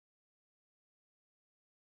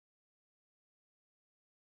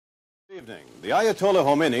Good evening. The Ayatollah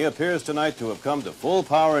Khomeini appears tonight to have come to full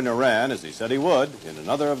power in Iran, as he said he would, in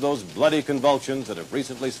another of those bloody convulsions that have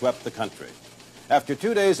recently swept the country. After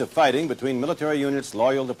 2 days of fighting between military units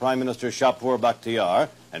loyal to Prime Minister Shapour Bakhtiar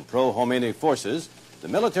and pro-Khomeini forces, the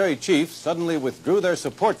military chiefs suddenly withdrew their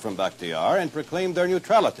support from Bakhtiar and proclaimed their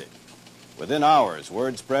neutrality. Within hours,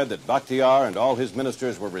 word spread that Bakhtiar and all his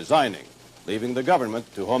ministers were resigning, leaving the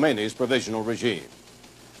government to Khomeini's provisional regime.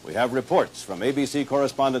 We have reports from ABC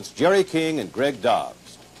correspondents Jerry King and Greg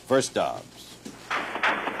Dobbs. First, Dobbs.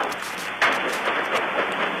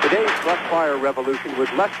 Today's brush-fire revolution was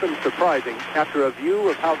less than surprising after a view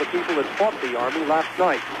of how the people had fought the army last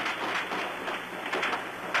night.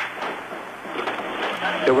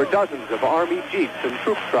 There were dozens of army jeeps and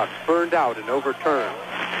troop trucks burned out and overturned.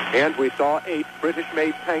 And we saw 8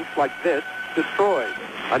 British-made tanks like this destroyed,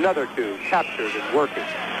 another 2 captured and working.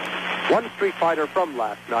 One street fighter from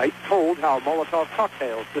last night told how Molotov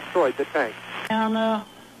cocktails destroyed the tank. And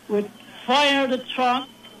we fired the truck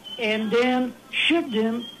and then shoot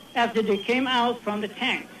them after they came out from the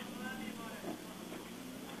tank.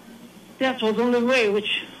 That was the only way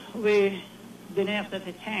which we went after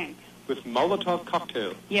the tank. With Molotov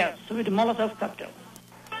cocktail? Yes, with the Molotov cocktail.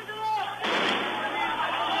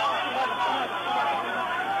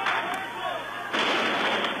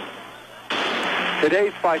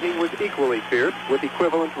 Today's fighting was equally fierce with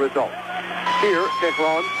equivalent results. Here,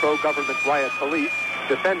 Tehran's pro-government riot police,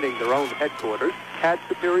 defending their own headquarters, had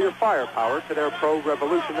superior firepower to their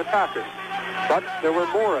pro-revolution attackers. But there were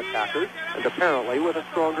more attackers, and apparently with a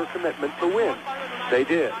stronger commitment to win. They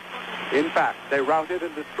did. In fact, they routed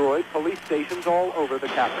and destroyed police stations all over the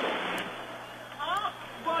capital.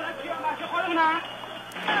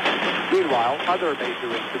 Meanwhile, other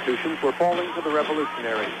major institutions were falling to the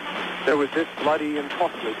revolutionaries. There was this bloody and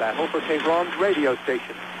costly battle for Tehran's radio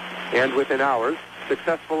station. And within hours,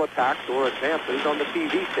 successful attacks or advances on the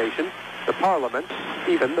TV station, the parliament,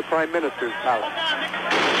 even the prime minister's palace.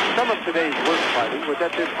 Some of today's worst fighting was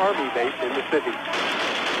at this army base in the city.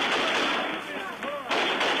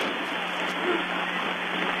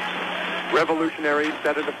 Revolutionaries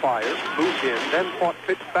set it afire, moved in, then fought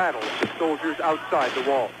pitched battles with soldiers outside the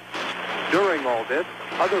walls. During all this,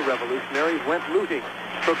 other revolutionaries went looting,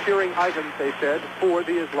 procuring items, they said, for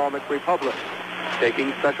the Islamic Republic,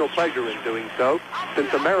 taking special pleasure in doing so,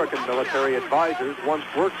 since American military advisors once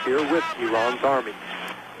worked here with Iran's army.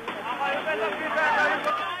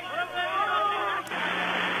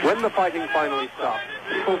 When the fighting finally stopped,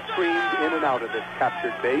 people streamed in and out of this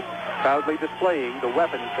captured base, proudly displaying the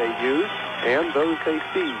weapons they used and those they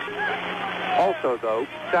seized. Also, though,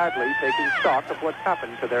 sadly taking stock of what's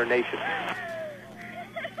happened to their nation.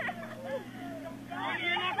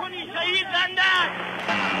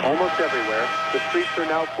 Almost everywhere, the streets are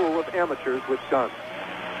now full of amateurs with guns.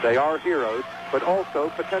 They are heroes, but also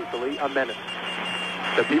potentially a menace.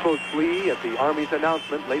 The people's glee at the Army's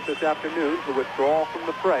announcement late this afternoon to withdraw from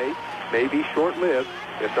the fray may be short-lived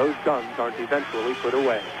if those guns aren't eventually put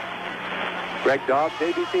away. Greg Dobbs,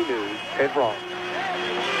 ABC News, Tehran.